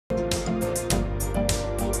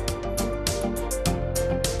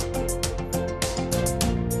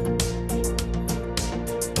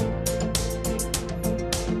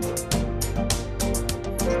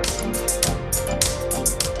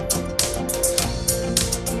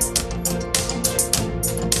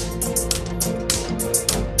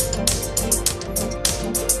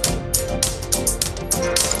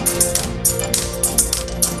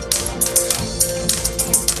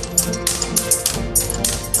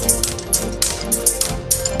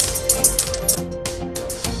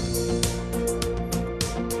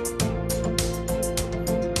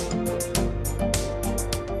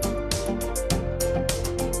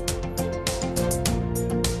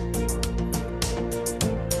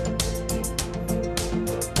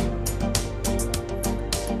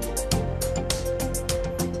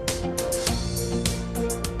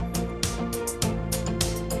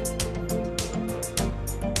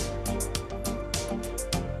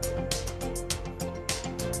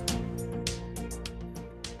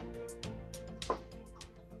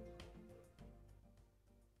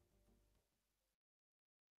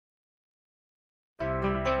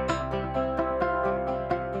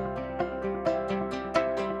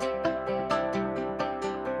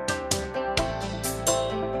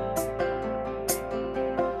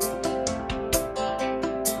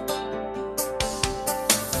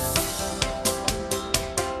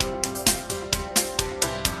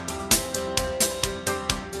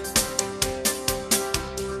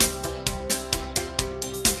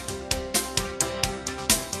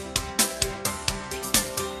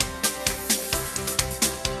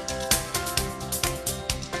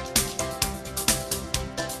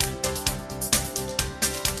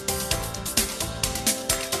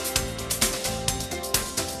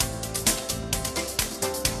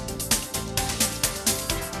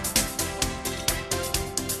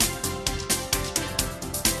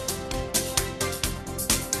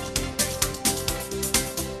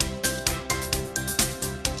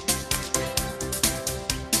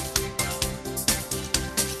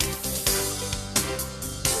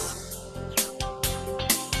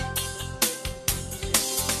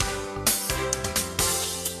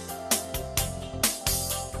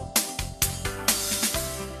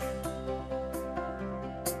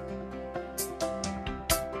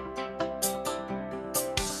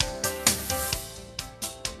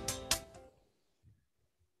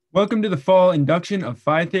Welcome to the fall induction of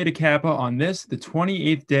Phi Theta Kappa on this, the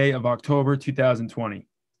 28th day of October 2020.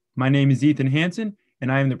 My name is Ethan Hansen,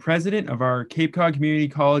 and I am the president of our Cape Cod Community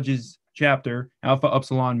College's chapter, Alpha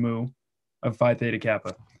Upsilon Mu, of Phi Theta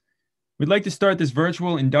Kappa. We'd like to start this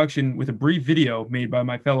virtual induction with a brief video made by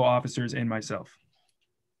my fellow officers and myself.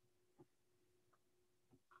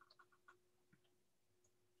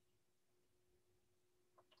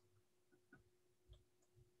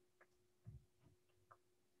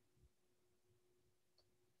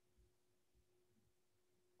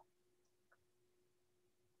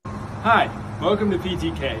 Hi, welcome to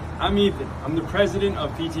PTK. I'm Ethan. I'm the president of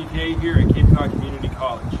PTK here at Cape Cod Community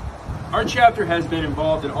College. Our chapter has been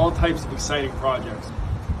involved in all types of exciting projects.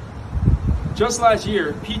 Just last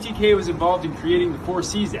year, PTK was involved in creating the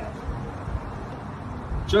 4Cs app.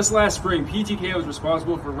 Just last spring, PTK was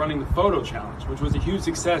responsible for running the photo challenge, which was a huge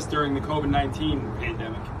success during the COVID-19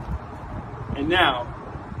 pandemic. And now,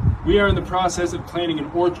 we are in the process of planning an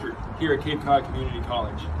orchard here at Cape Cod Community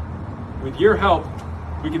College. With your help,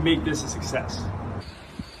 we can make this a success.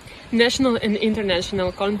 National and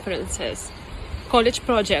international conferences, college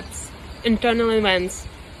projects, internal events,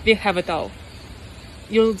 we have it all.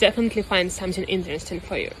 You'll definitely find something interesting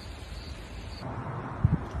for you.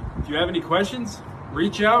 If you have any questions,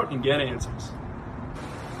 reach out and get answers.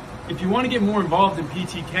 If you want to get more involved in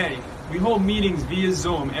PTK, we hold meetings via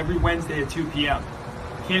Zoom every Wednesday at 2 p.m.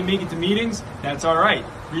 Can't make it to meetings? That's all right.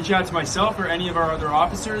 Reach out to myself or any of our other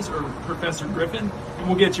officers or Professor Griffin, and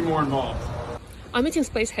we'll get you more involved. Our meeting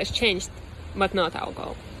space has changed, but not our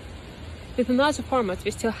goal. With another format,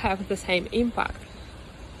 we still have the same impact.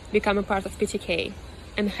 Become a part of PTK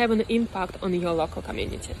and have an impact on your local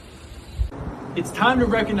community. It's time to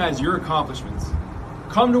recognize your accomplishments.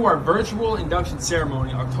 Come to our virtual induction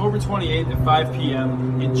ceremony October 28th at 5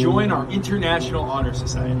 p.m. and join our International Honor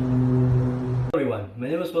Society. Hello everyone, my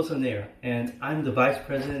name is Wilson Nair, and I'm the Vice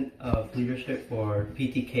President of Leadership for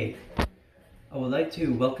PTK. I would like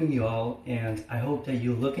to welcome you all, and I hope that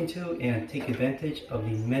you look into and take advantage of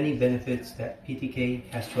the many benefits that PTK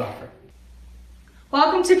has to offer.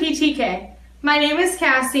 Welcome to PTK. My name is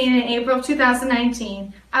Cassie, and in April of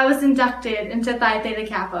 2019, I was inducted into Phi Theta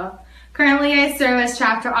Kappa. Currently, I serve as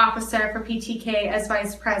Chapter Officer for PTK as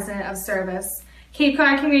Vice President of Service. Cape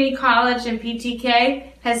Cod Community College and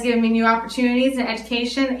PTK has given me new opportunities in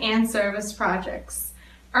education and service projects.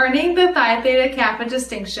 Earning the Phi Theta Kappa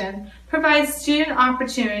distinction provides student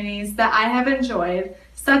opportunities that I have enjoyed,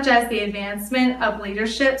 such as the advancement of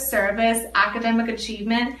leadership, service, academic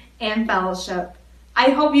achievement, and fellowship. I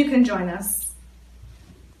hope you can join us.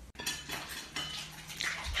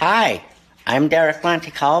 Hi, I'm Derek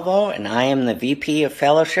Montecalvo, and I am the VP of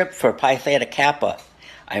Fellowship for Phi Theta Kappa.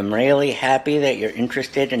 I'm really happy that you're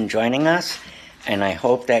interested in joining us, and I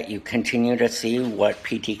hope that you continue to see what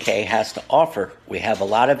PTK has to offer. We have a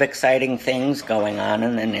lot of exciting things going on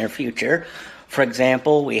in the near future. For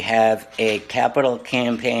example, we have a capital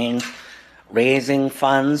campaign raising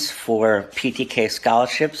funds for PTK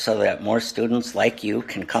scholarships so that more students like you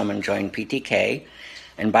can come and join PTK.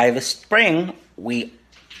 And by the spring, we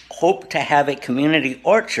hope to have a community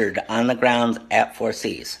orchard on the grounds at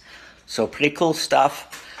 4Cs. So pretty cool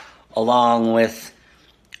stuff, along with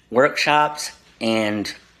workshops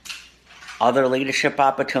and other leadership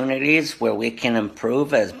opportunities where we can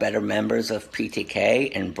improve as better members of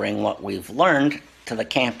PTK and bring what we've learned to the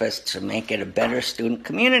campus to make it a better student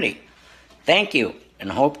community. Thank you,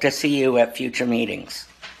 and hope to see you at future meetings.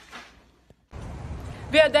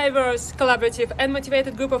 We are a diverse, collaborative, and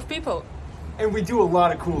motivated group of people. And we do a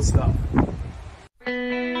lot of cool stuff.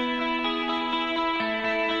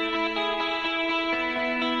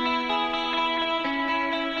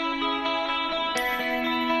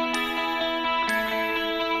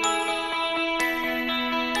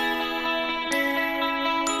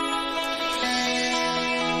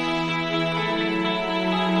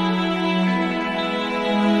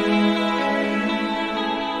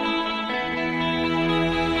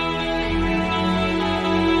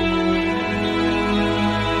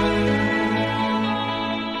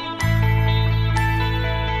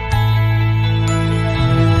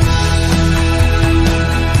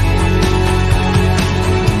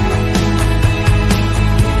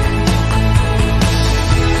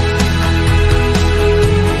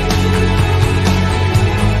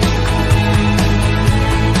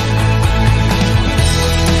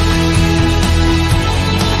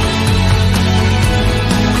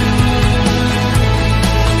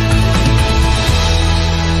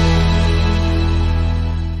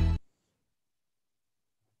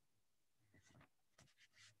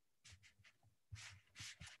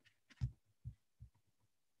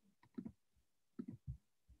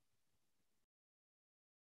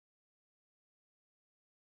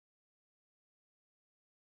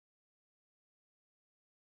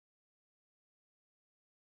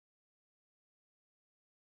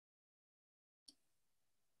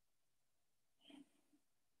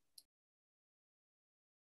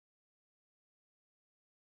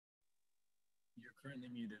 Currently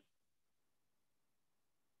muted.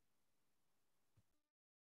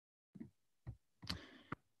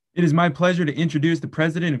 It is my pleasure to introduce the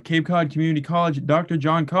president of Cape Cod Community College, Dr.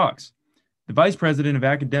 John Cox, the vice president of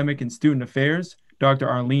academic and student affairs, Dr.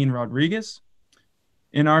 Arlene Rodriguez,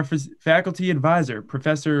 and our faculty advisor,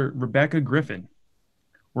 Professor Rebecca Griffin.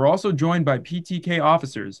 We're also joined by PTK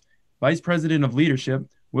officers, Vice President of Leadership,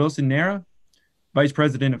 Wilson Nera, Vice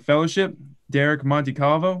President of Fellowship, Derek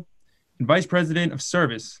Montecalvo, and Vice President of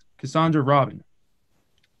Service, Cassandra Robin.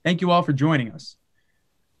 Thank you all for joining us.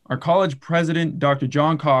 Our college president, Dr.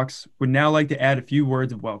 John Cox, would now like to add a few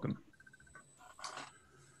words of welcome.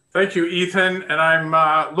 Thank you, Ethan, and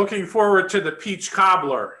I'm looking forward to the peach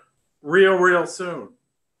cobbler real soon.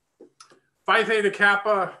 Phi Theta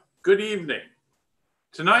Kappa, good evening.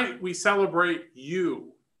 Tonight we celebrate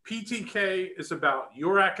you. PTK is about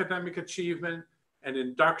your academic achievement and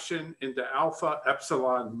induction into Alpha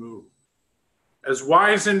Epsilon Mu. As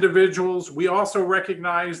wise individuals, we also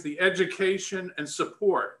recognize the education and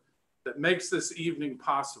support that makes this evening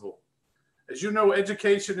possible. As you know,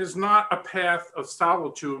 education is not a path of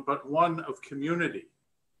solitude, but one of community.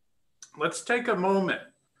 Let's take a moment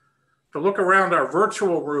to look around our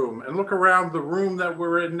virtual room and look around the room that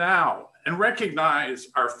we're in now and recognize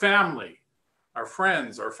our family, our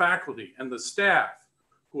friends, our faculty, and the staff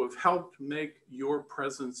who have helped make your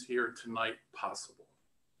presence here tonight possible.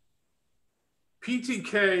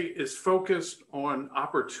 PTK is focused on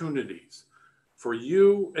opportunities for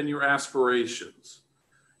you and your aspirations.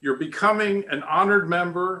 You're becoming an honored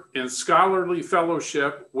member in scholarly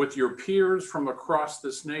fellowship with your peers from across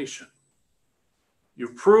this nation.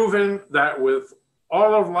 You've proven that with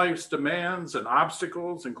all of life's demands and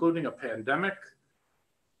obstacles, including a pandemic,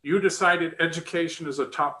 you decided education is a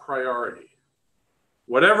top priority.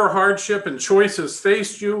 Whatever hardship and choices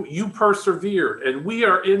faced you, you persevered, and we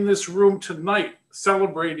are in this room tonight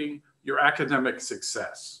celebrating your academic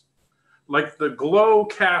success. Like the glow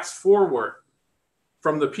cast forward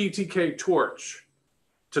from the PTK torch,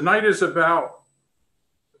 tonight is about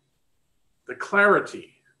the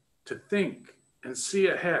clarity to think and see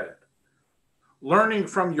ahead, learning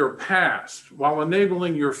from your past while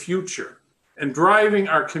enabling your future and driving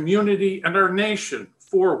our community and our nation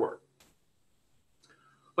forward.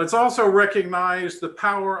 Let's also recognize the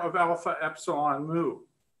power of Alpha Epsilon Mu,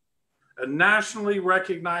 a nationally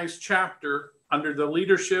recognized chapter under the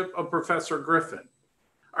leadership of Professor Griffin.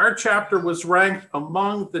 Our chapter was ranked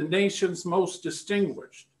among the nation's most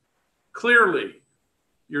distinguished. Clearly,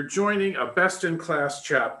 you're joining a best-in-class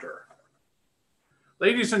chapter.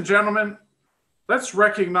 Ladies and gentlemen, let's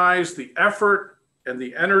recognize the effort and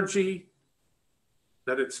the energy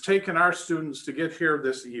that it's taken our students to get here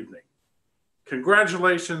this evening.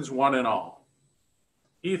 Congratulations, one and all.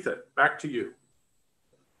 Ethan, back to you.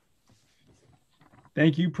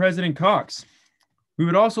 Thank you, President Cox. We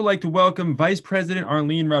would also like to welcome Vice President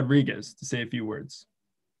Arlene Rodriguez to say a few words.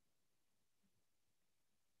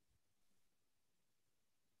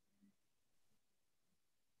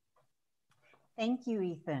 Thank you,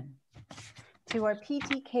 Ethan. To our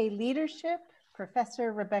PTK leadership,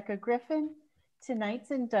 Professor Rebecca Griffin, tonight's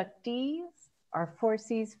inductees, our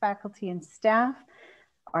 4Cs faculty and staff,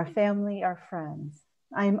 our family, our friends.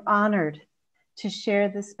 I am honored to share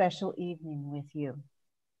this special evening with you.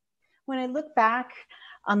 When I look back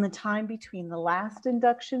on the time between the last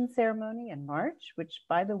induction ceremony in March, which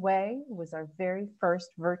by the way, was our very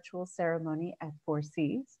first virtual ceremony at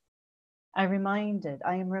 4Cs, I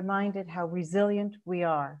am reminded how resilient we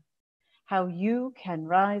are, how you can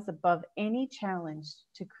rise above any challenge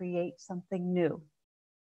to create something new,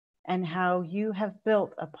 and how you have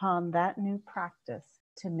built upon that new practice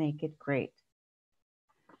to make it great.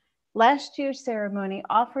 Last year's ceremony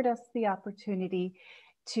offered us the opportunity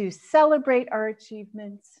to celebrate our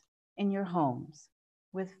achievements in your homes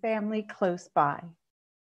with family close by.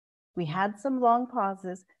 We had some long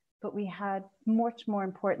pauses, but we had, much more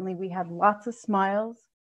importantly, we had lots of smiles,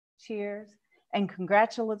 cheers, and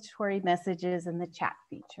congratulatory messages in the chat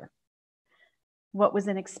feature. What was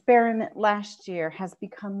an experiment last year has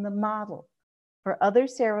become the model for other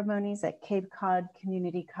ceremonies at Cape Cod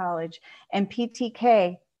Community College, and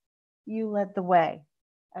PTK, you led the way.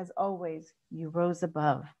 As always, you rose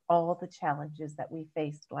above all the challenges that we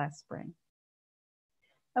faced last spring.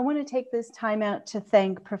 I want to take this time out to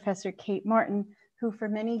thank Professor Kate Martin, who for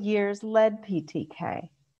many years led PTK.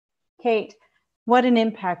 Kate, what an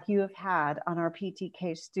impact you have had on our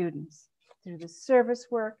PTK students. Through the service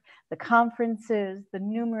work, the conferences, the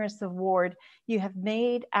numerous awards, you have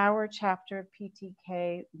made our chapter of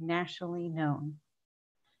PTK nationally known.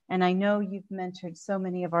 And I know you've mentored so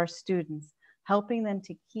many of our students helping them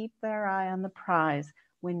to keep their eye on the prize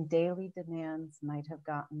when daily demands might have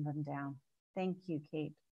gotten them down. Thank you,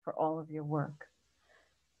 Kate, for all of your work.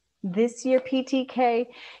 This year, PTK,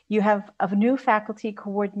 you have a new faculty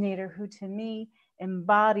coordinator who, to me,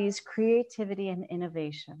 embodies creativity and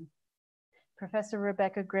innovation. Professor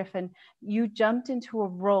Rebecca Griffin, you jumped into a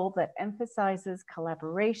role that emphasizes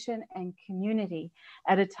collaboration and community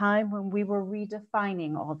at a time when we were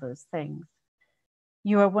redefining all those things.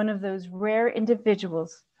 You are one of those rare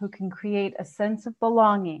individuals who can create a sense of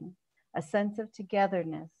belonging, a sense of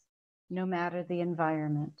togetherness, no matter the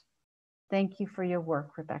environment. Thank you for your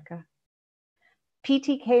work, Rebecca.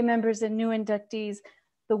 PTK members and new inductees,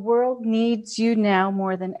 the world needs you now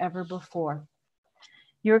more than ever before.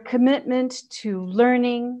 Your commitment to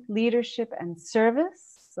learning, leadership, and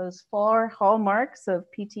service, those 4 hallmarks of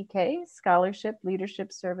PTK, scholarship,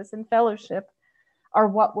 leadership, service, and fellowship, are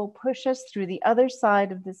what will push us through the other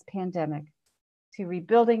side of this pandemic, to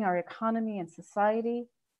rebuilding our economy and society,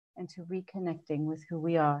 and to reconnecting with who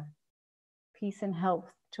we are. Peace and health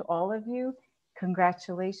to all of you.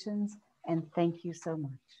 Congratulations, and thank you so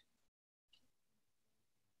much.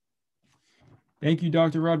 Thank you,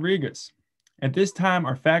 Dr. Rodriguez. At this time,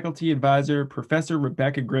 our faculty advisor, Professor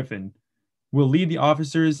Rebecca Griffin, will lead the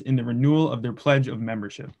officers in the renewal of their pledge of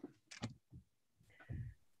membership.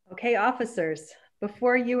 Okay, officers,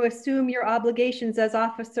 before you assume your obligations as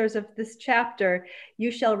officers of this chapter,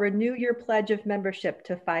 you shall renew your pledge of membership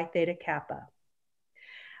to Phi Theta Kappa.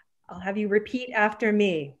 I'll have you repeat after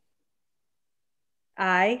me.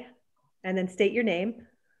 I, and then state your name.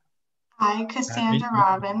 I, Cassandra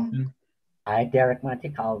Robin, I, Derek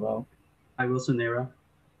Montecalvo, I, Wilson Nera,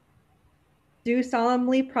 do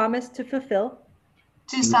solemnly promise to fulfill,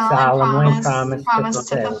 do solemnly promise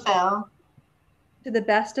to fulfill, fulfill, to the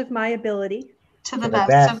best of my ability, to the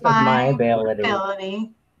best of my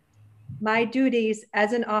ability, my duties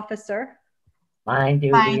as an officer my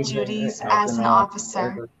duties as an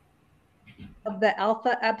officer of the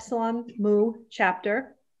Alpha Epsilon Mu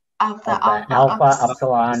chapter of the Alpha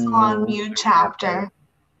Epsilon Mu chapter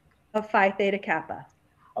of Phi Theta Kappa.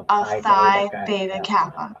 of Phi Theta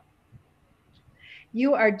Kappa.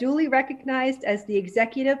 You are duly recognized as the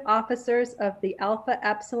executive officers of the Alpha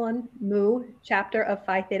Epsilon Mu chapter of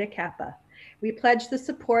Phi Theta Kappa. We pledge the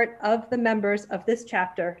support of the members of this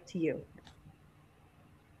chapter to you.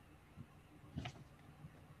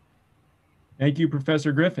 Thank you,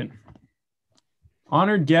 Professor Griffin.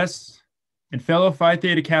 Honored guests and fellow Phi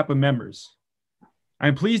Theta Kappa members, I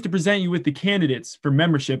am pleased to present you with the candidates for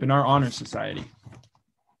membership in our Honor Society.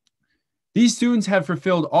 These students have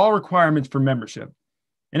fulfilled all requirements for membership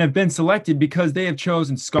and have been selected because they have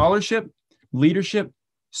chosen scholarship, leadership,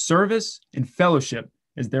 service, and fellowship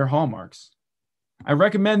as their hallmarks. I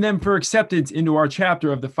recommend them for acceptance into our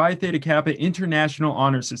chapter of the Phi Theta Kappa International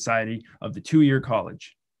Honor Society of the 2-year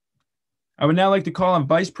college. I would now like to call on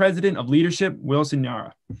Vice President of Leadership, Wilson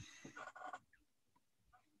Nera.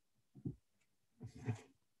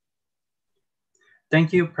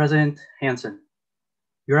 Thank you, President Hansen.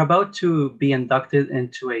 You're about to be inducted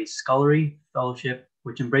into a scholarly fellowship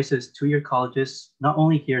which embraces 2-year colleges, not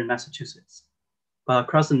only here in Massachusetts, but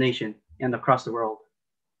across the nation and across the world.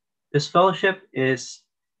 This fellowship is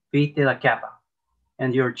Phi Theta Kappa,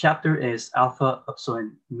 and your chapter is Alpha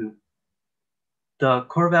Epsilon Mu. The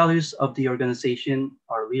core values of the organization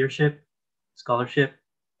are leadership, scholarship,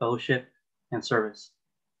 fellowship, and service.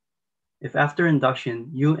 If after induction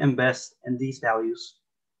you invest in these values,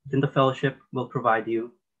 then the fellowship will provide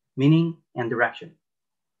you meaning and direction.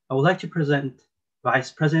 I would like to present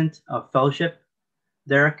Vice President of Fellowship,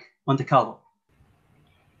 Derek Montecalvo.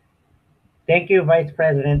 Thank you, Vice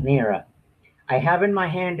President Nera. I have in my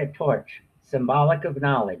hand a torch, symbolic of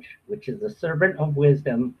knowledge, which is the servant of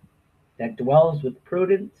wisdom that dwells with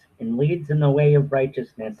prudence and leads in the way of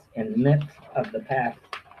righteousness in the midst of the path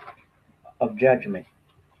of judgment.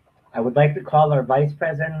 I would like to call our Vice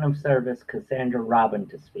President of Service, Cassandra Robin,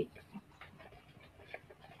 to speak.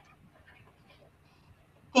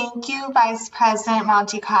 Thank you, Vice President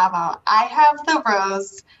Montecalvo. I have the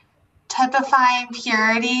rose, typifying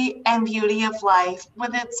purity and beauty of life,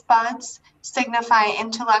 with its buds signifying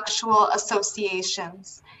intellectual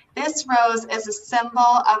associations. This rose is a symbol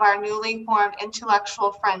of our newly formed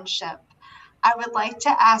intellectual friendship. I would like to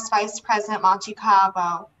ask Vice President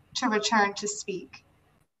Montecalvo to return to speak.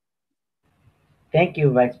 Thank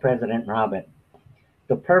you, Vice President Robin.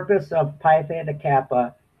 The purpose of Pi Theta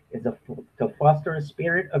Kappa is to foster a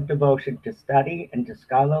spirit of devotion to study and to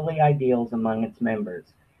scholarly ideals among its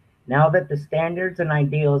members. Now that the standards and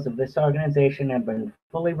ideals of this organization have been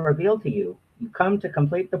fully revealed to you, you come to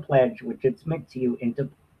complete the pledge which admits you into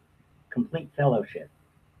complete fellowship.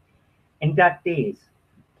 Inductees,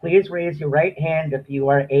 please raise your right hand if you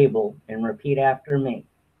are able and repeat after me.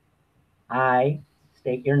 I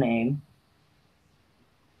state your name.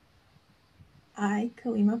 I,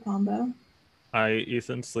 Kalima Pombo. I,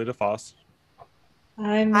 Ethan Slita Foss.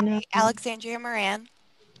 I, Alexandria Moran.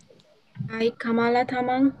 I, Kamala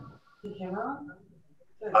Tamang.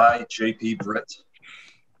 I, JP Britt.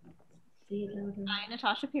 I,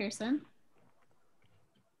 Natasha Pearson.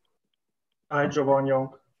 I, Jovan Young.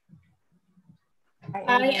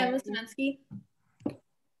 I, Emma Smensky.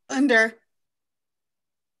 Under.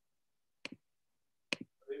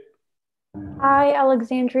 I,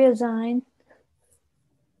 Alexandria Zine.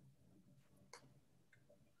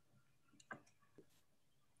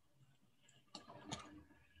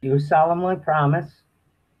 Do solemnly promise.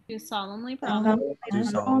 Do solemnly promise. Do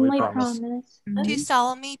solemnly promise. Do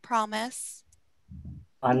solemnly promise.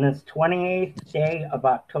 On this 28th day of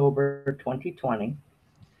October 2020.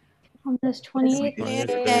 On this 28th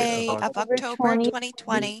day of October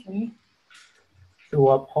 2020. To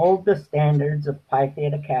uphold the standards of Pi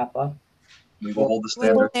Theta Kappa. We will hold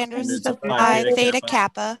the standards of Pi Theta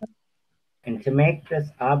Kappa. And to make this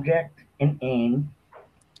object an aim.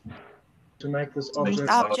 To make this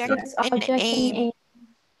object an aim.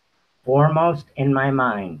 Foremost in my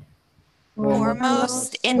mind.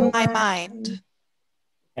 Foremost in my mind.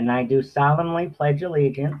 And I do solemnly pledge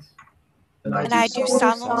allegiance. And I do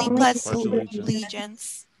solemnly pledge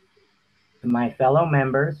allegiance. To my fellow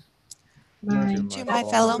members. To my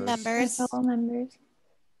fellow members.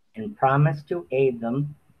 And promise to aid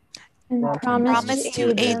them. And promise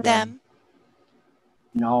to aid them.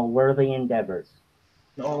 In all worthy endeavors.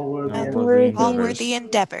 All worthy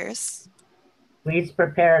endeavors. Please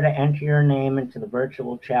prepare to enter your name into the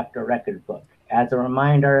virtual chapter record book. As a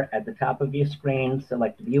reminder, at the top of your screen,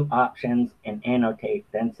 select View Options and Annotate,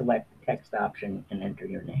 then select the text option and enter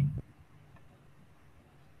your name.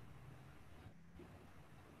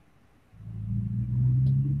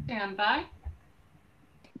 Stand by.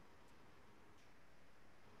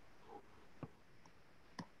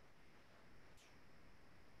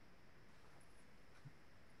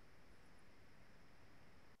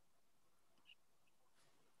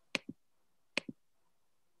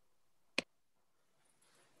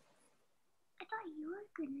 I thought you were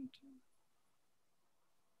gonna do.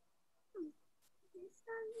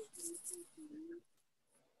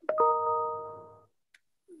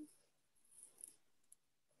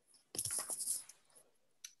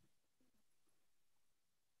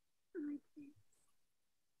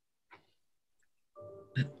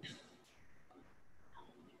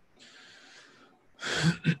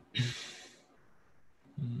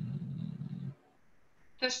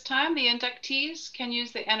 This time, the inductees can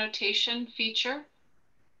use the annotation feature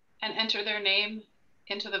and enter their name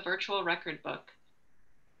into the virtual record book.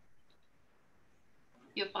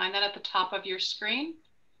 You'll find that at the top of your screen.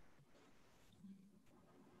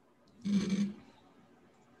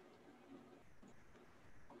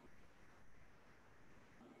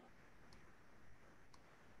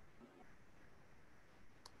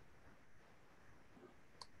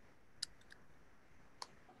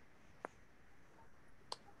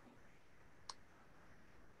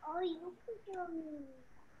 Oh, you could do me.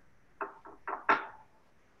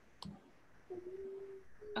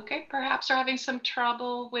 Okay, perhaps we're having some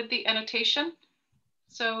trouble with the annotation.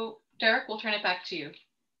 So Derek, we'll turn it back to you.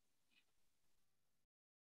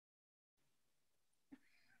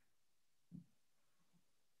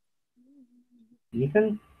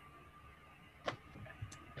 Ethan?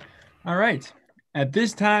 All right. At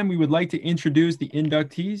this time, we would like to introduce the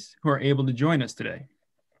inductees who are able to join us today.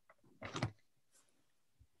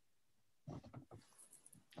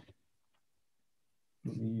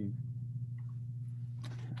 There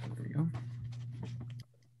we go.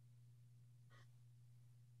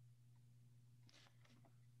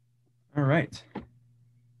 All right.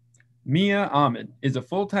 Mia Ahmed is a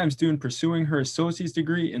full-time student pursuing her associate's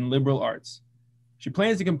degree in liberal arts. She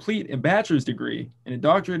plans to complete a bachelor's degree and a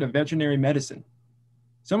doctorate of veterinary medicine.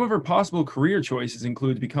 Some of her possible career choices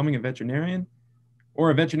include becoming a veterinarian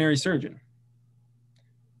or a veterinary surgeon.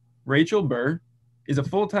 Rachel Burr is a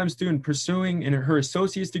full-time student pursuing her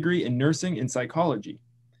associate's degree in nursing and psychology.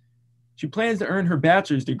 She plans to earn her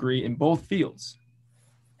bachelor's degree in both fields.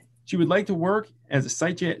 She would like to work as a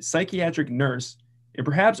psychiatric nurse and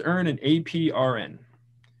perhaps earn an APRN.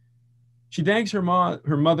 She thanks her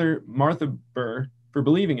mother, Martha Burr, for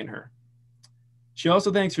believing in her. She also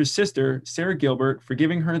thanks her sister, Sarah Gilbert, for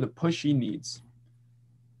giving her the push she needs.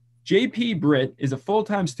 JP Britt is a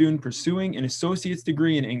full-time student pursuing an associate's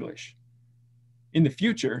degree in English. In the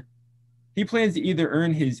future, He plans to either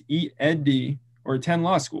earn his Ed.D. or attend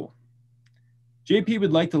law school. JP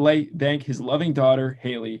would like to thank his loving daughter,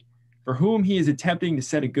 Haley, for whom he is attempting to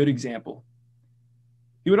set a good example.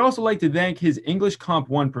 He would also like to thank his English Comp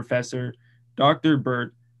 1 professor, Dr.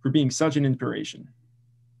 Burt, for being such an inspiration.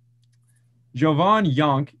 Jovan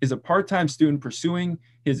Yonk is a part-time student pursuing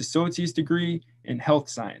his associate's degree in health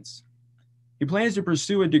science. He plans to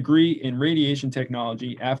pursue a degree in radiation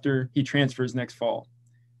technology after he transfers next fall.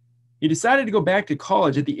 He decided to go back to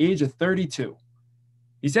college at the age of 32.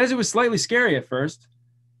 He says it was slightly scary at first,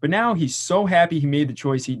 but now he's so happy he made the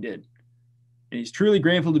choice he did. And he's truly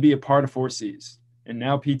grateful to be a part of 4Cs, and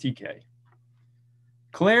now PTK.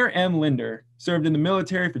 Claire M. Linder served in the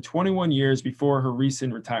military for 21 years before her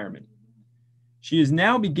recent retirement. She is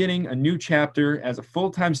now beginning a new chapter as a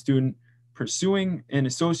full-time student pursuing an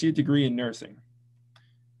associate degree in nursing.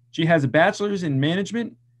 She has a bachelor's in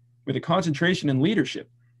management with a concentration in leadership.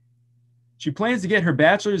 She plans to get her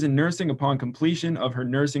bachelor's in nursing upon completion of her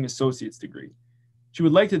nursing associate's degree. She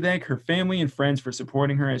would like to thank her family and friends for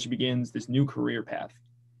supporting her as she begins this new career path.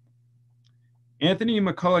 Anthony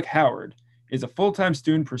McCulloch Howard is a full-time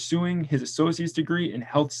student pursuing his associate's degree in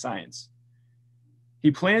health science. He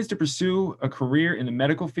plans to pursue a career in the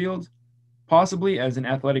medical field, possibly as an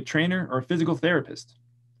athletic trainer or a physical therapist.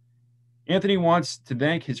 Anthony wants to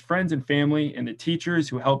thank his friends and family and the teachers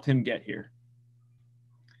who helped him get here.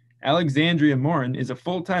 Alexandria Morin is a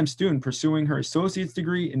full-time student pursuing her associate's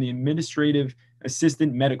degree in the administrative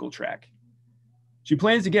assistant medical track. She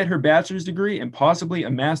plans to get her bachelor's degree and possibly a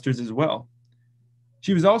master's as well.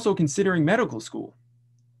 She was also considering medical school.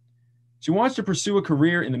 She wants to pursue a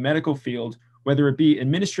career in the medical field, whether it be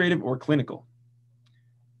administrative or clinical.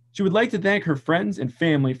 She would like to thank her friends and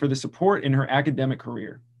family for the support in her academic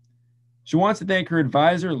career. She wants to thank her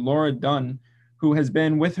advisor, Laura Dunn, who has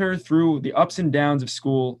been with her through the ups and downs of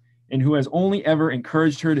school and who has only ever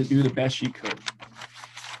encouraged her to do the best she could.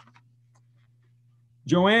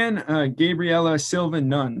 Joanne Gabriela Silva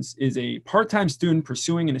Nuns is a part-time student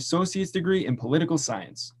pursuing an associate's degree in political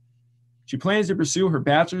science. She plans to pursue her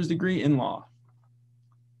bachelor's degree in law.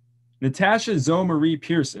 Natasha Zoe Marie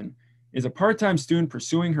Pearson is a part-time student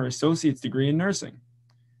pursuing her associate's degree in nursing.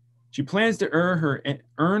 She plans to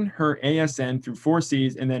earn her ASN through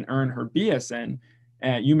 4Cs and then earn her BSN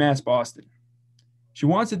at UMass Boston. She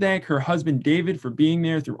wants to thank her husband David for being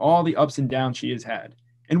there through all the ups and downs she has had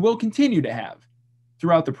and will continue to have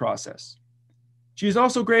throughout the process. She is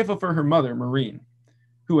also grateful for her mother, Maureen,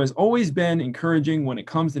 who has always been encouraging when it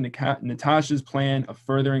comes to Natasha's plan of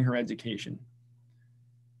furthering her education.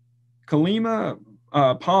 Kalima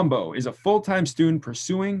Pombo is a full-time student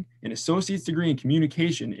pursuing an associate's degree in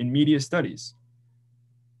communication in media studies.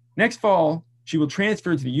 Next fall, she will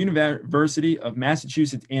transfer to the University of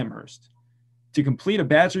Massachusetts Amherst to complete a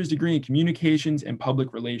bachelor's degree in communications and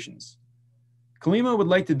public relations. Kalima would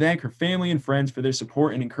like to thank her family and friends for their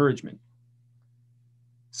support and encouragement.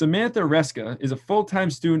 Samantha Reska is a full-time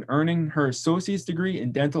student earning her associate's degree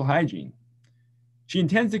in dental hygiene. She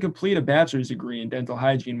intends to complete a bachelor's degree in dental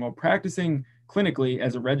hygiene while practicing clinically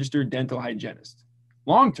as a registered dental hygienist.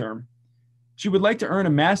 Long-term, she would like to earn a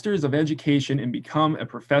master's of education and become a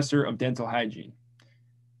professor of dental hygiene.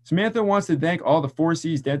 Samantha wants to thank all the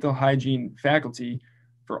 4Cs dental hygiene faculty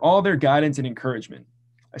for all their guidance and encouragement,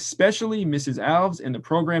 especially Mrs. Alves and the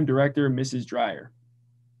program director, Mrs. Dreyer.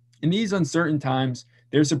 In these uncertain times,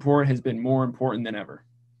 their support has been more important than ever.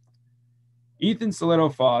 Ethan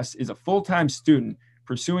Soleto Foss is a full-time student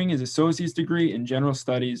pursuing his associate's degree in general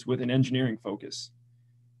studies with an engineering focus.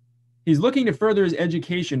 He's looking to further his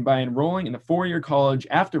education by enrolling in the four-year college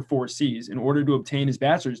after 4Cs in order to obtain his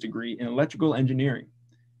bachelor's degree in electrical engineering.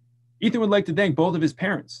 Ethan would like to thank both of his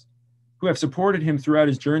parents, who have supported him throughout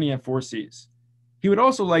his journey at 4Cs. He would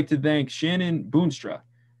also like to thank Shannon Boonstra,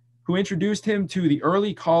 who introduced him to the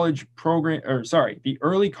early college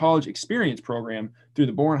experience program through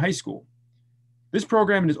the Bourne High School. This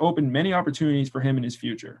program has opened many opportunities for him in his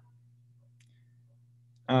future.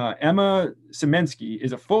 Emma Semensky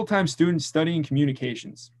is a full-time student studying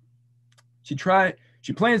communications. She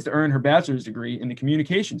plans to earn her bachelor's degree in the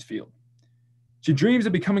communications field. She dreams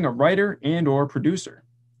of becoming a writer and/or producer.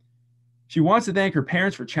 She wants to thank her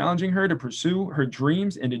parents for challenging her to pursue her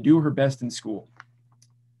dreams and to do her best in school.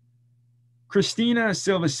 Christina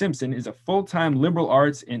Silva Simpson is a full-time liberal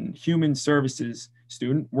arts and human services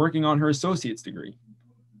student working on her associate's degree.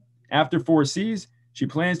 After 4Cs, she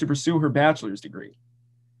plans to pursue her bachelor's degree.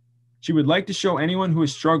 She would like to show anyone who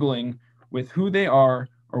is struggling with who they are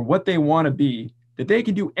or what they want to be that they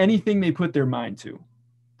can do anything they put their mind to,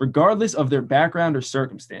 regardless of their background or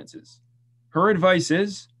circumstances. Her advice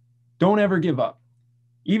is, don't ever give up.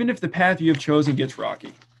 even if the path you have chosen gets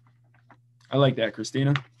rocky. I like that,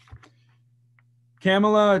 Christina.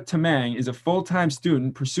 Kamala Tamang is a full-time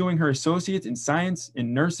student pursuing her Associates in Science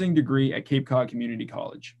and Nursing degree at Cape Cod Community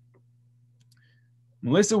College.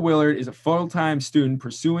 Melissa Willard is a full-time student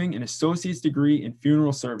pursuing an Associate's degree in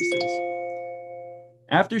Funeral Services.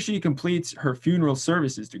 After she completes her Funeral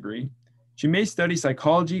Services degree, she may study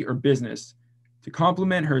psychology or business to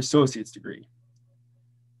complement her Associate's degree.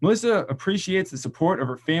 Melissa appreciates the support of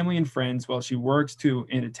her family and friends while she works to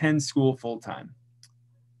and attends school full-time.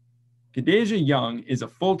 Kadeja Young is a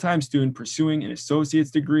full-time student pursuing an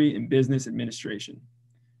associate's degree in business administration.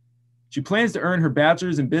 She plans to earn her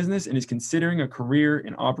bachelor's in business and is considering a career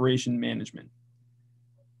in operation management.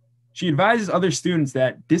 She advises other students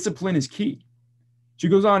that discipline is key. She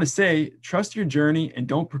goes on to say, trust your journey and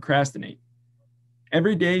don't procrastinate.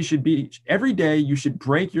 Every day you should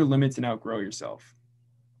break your limits and outgrow yourself.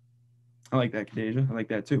 I like that, Kadeja. I like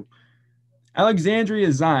that too. Alexandria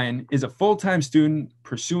Zine is a full-time student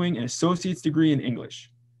pursuing an associate's degree in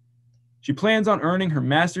English. She plans on earning her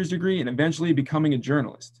master's degree and eventually becoming a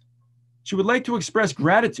journalist. She would like to express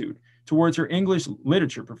gratitude towards her English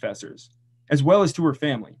literature professors, as well as to her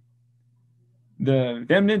family. The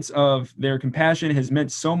remnants of their compassion has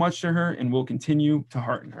meant so much to her and will continue to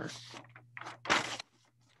hearten her.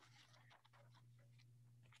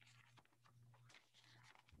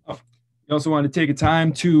 We also want to take a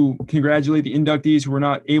time to congratulate the inductees who were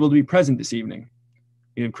not able to be present this evening.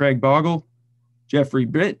 We have Craig Bogle, Jeffrey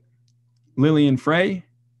Britt, Lillian Frey,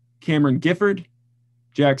 Cameron Gifford,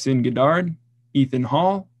 Jackson Goddard, Ethan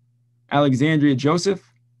Hall, Alexandria Joseph,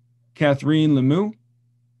 Catherine Lemieux,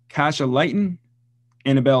 Kasha Lighton,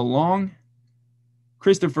 Annabelle Long,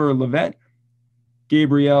 Christopher Levette,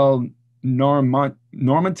 Gabrielle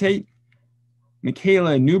Normantate,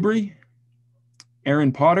 Michaela Newbury,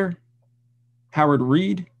 Aaron Potter, Howard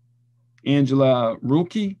Reed, Angela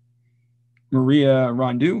Rulke, Maria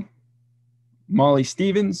Rondu, Molly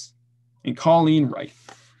Stevens, and Colleen Wright.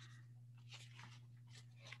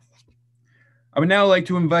 I would now like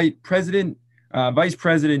to invite Vice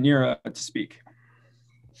President Nira to speak.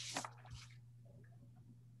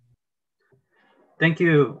 Thank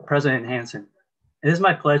you, President Hansen. It is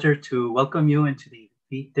my pleasure to welcome you into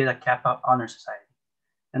the Theta Kappa Honor Society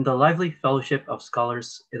and the lively fellowship of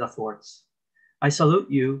scholars it affords. I salute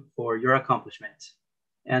you for your accomplishments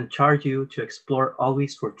and charge you to explore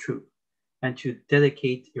always for truth and to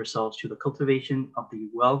dedicate yourselves to the cultivation of the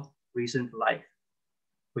well-reasoned life,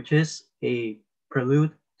 which is a prelude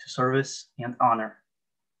to service and honor.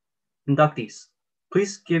 Inductees,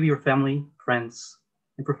 please give your family, friends,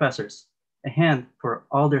 and professors a hand for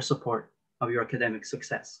all their support of your academic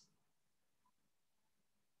success.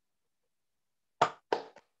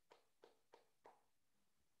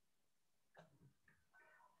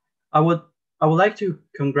 I would like to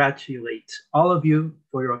congratulate all of you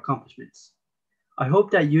for your accomplishments. I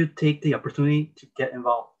hope that you take the opportunity to get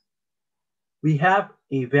involved. We have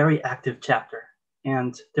a very active chapter,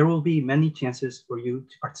 and there will be many chances for you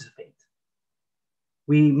to participate.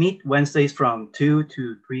 We meet Wednesdays from 2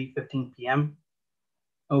 to 3:15 p.m.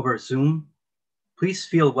 over Zoom. Please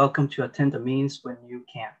feel welcome to attend the meetings when you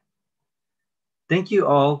can. Thank you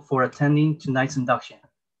all for attending tonight's induction.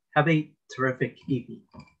 Have a terrific evening.